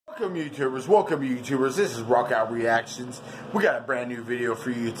Welcome YouTubers, this is Rockout Reactions. We got a brand new video for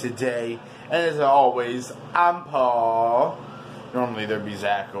you today, and as always, I'm Paul. Normally there'd be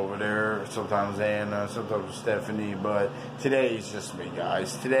Zach over there, sometimes Anna, sometimes Stephanie, but today is just me,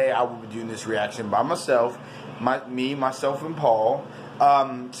 guys. Today I will be doing this reaction by myself, myself and Paul.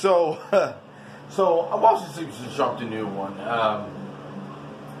 So I watched this just dropped a new one. I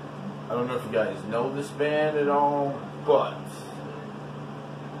don't know if you guys know this band at all, but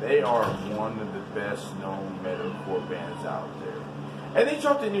they are one of the best known metalcore bands out there. And they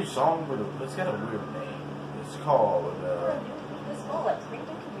dropped a new song, but it's got a weird name. It's called This fall at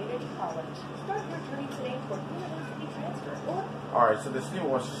Springton Community College. Start your journey today for university transfer. Alright, so this new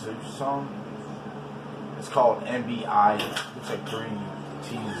What's the Sleep song, it's called mbI. Looks like 3T0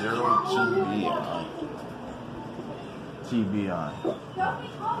 TbI.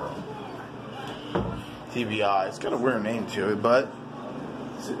 TbI. It's got a weird name to it, but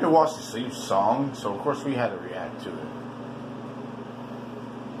it's a Wash the Sleep song, so of course we had to react to it.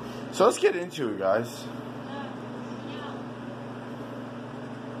 So let's get into it, guys.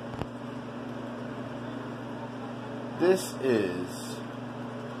 This is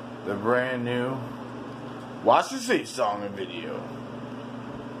the brand new Wash the Sleep song and video.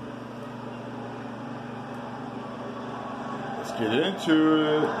 Let's get into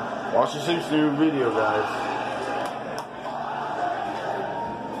it. Wash the Sleep's new video, guys.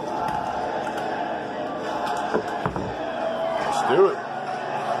 Do it.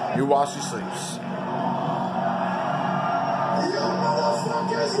 You Wash Your Sleeps.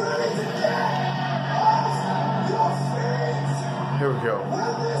 Here we go.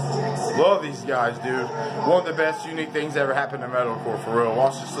 Love these guys, dude. One of the best unique things that ever happened to metalcore, for real.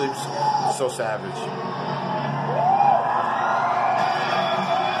 Wash Your Sleeps. So savage.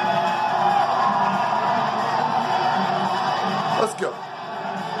 Let's go.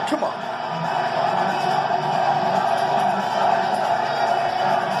 Come on.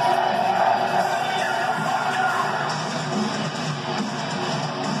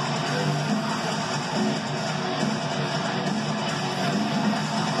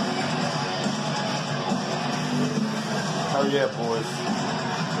 Oh yeah, boys.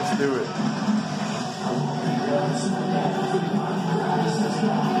 Let's do it.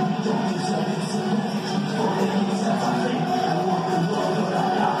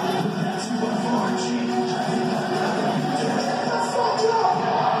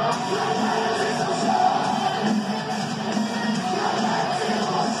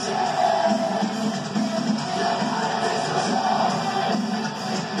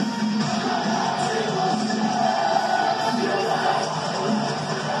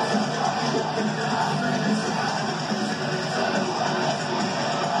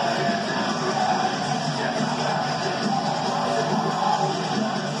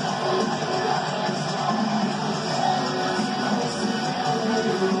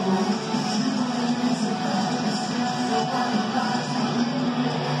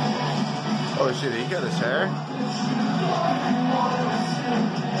 Oh shit, he got his hair?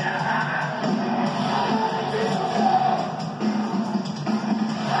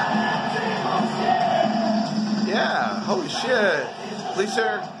 Yeah, holy shit. Lead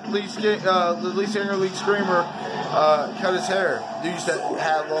singer, lead screamer, cut his hair. Dude used to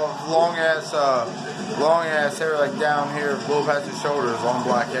have long ass hair like down here, below past his shoulders, long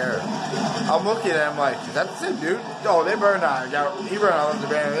black hair. I'm looking at him like, is that the same dude? Oh, they better not. He better not left the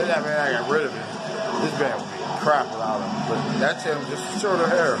band. They got rid of him. This band would be crap without him. But that's him, just shorter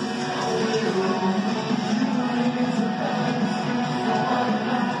hair.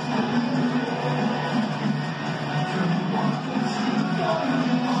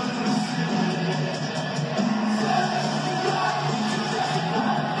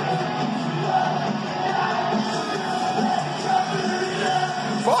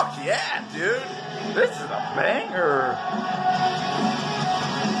 Fuck yeah, dude. This is a banger.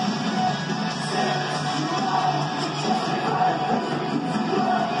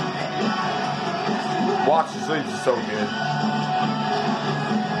 Watch the Sleeps is so good.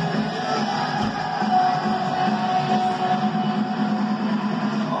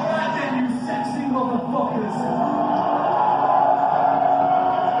 Alright then, you sexy motherfuckers.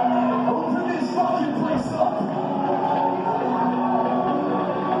 Open this fucking place up.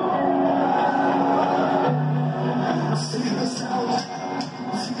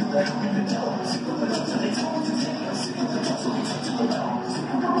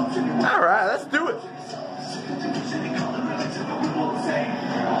 Alright, let's do it.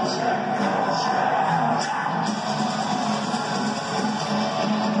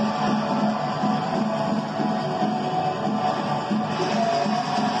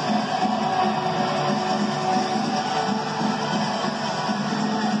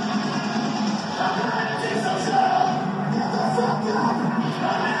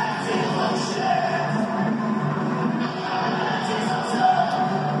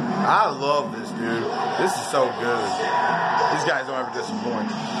 I love this, dude. This is so good. These guys don't ever disappoint.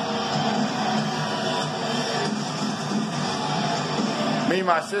 Me and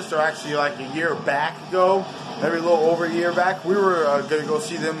my sister actually, like a year back ago, maybe a little over a year back, we were going to go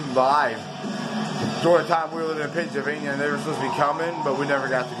see them live. During the time we were living in Pennsylvania, and they were supposed to be coming, but we never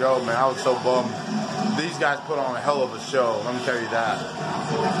got to go, man. I was so bummed. These guys put on a hell of a show, let me tell you that.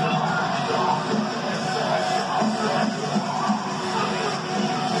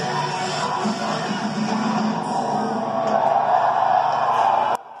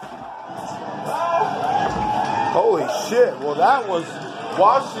 Holy shit. Well, that was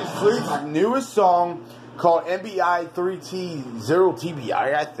While She Sleeps' newest song called mbI 3T0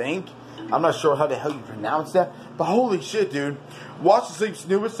 TbI, I think. I'm not sure how the hell you pronounce that. But holy shit, dude. While She Sleeps'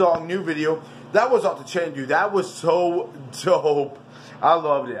 newest song, new video. That was off the chain, dude. That was so dope. I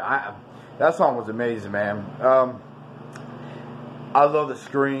loved it. That song was amazing, man. I love the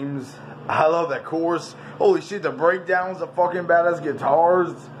screams. I love that chorus. Holy shit, the breakdowns, the fucking badass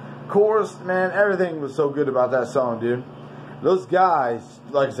guitars. Chorus, man, everything was so good about that song, dude. Those guys,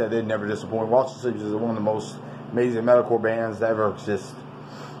 like I said, they never disappoint. While She Sleeps is one of the most amazing metalcore bands that ever exist.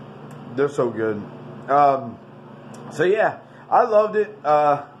 They're so good. So yeah, I loved it.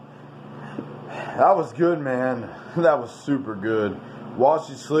 That was good, man. That was super good. While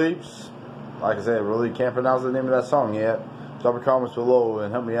She Sleeps, like I said, I really can't pronounce the name of that song yet. Drop a comments below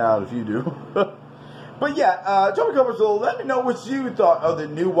and help me out if you do. But yeah, drop a comments below. Let me know what you thought of the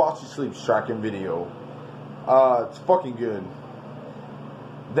new While She Sleeps track and video. It's fucking good.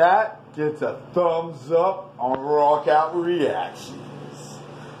 That gets a thumbs up on Rock Out Reactions.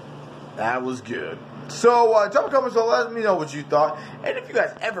 That was good. So, drop a comment below, let me know what you thought. And if you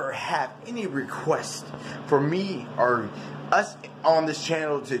guys ever have any requests for me or us on this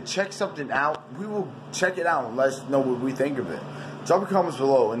channel to check something out, we will check it out and let us know what we think of it. Drop a comments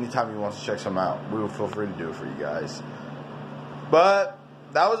below anytime you want to check something out. We will feel free to do it for you guys. But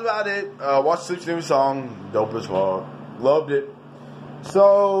that was about it. While She Sleeps' new song, dope as fuck. Loved it.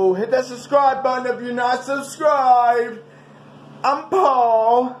 So, hit that subscribe button if you're not subscribed. I'm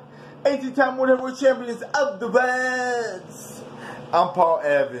Paul. 18-time World Heavyweight Champions of the West. I'm Paul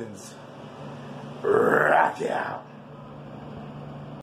Evans. Rock out.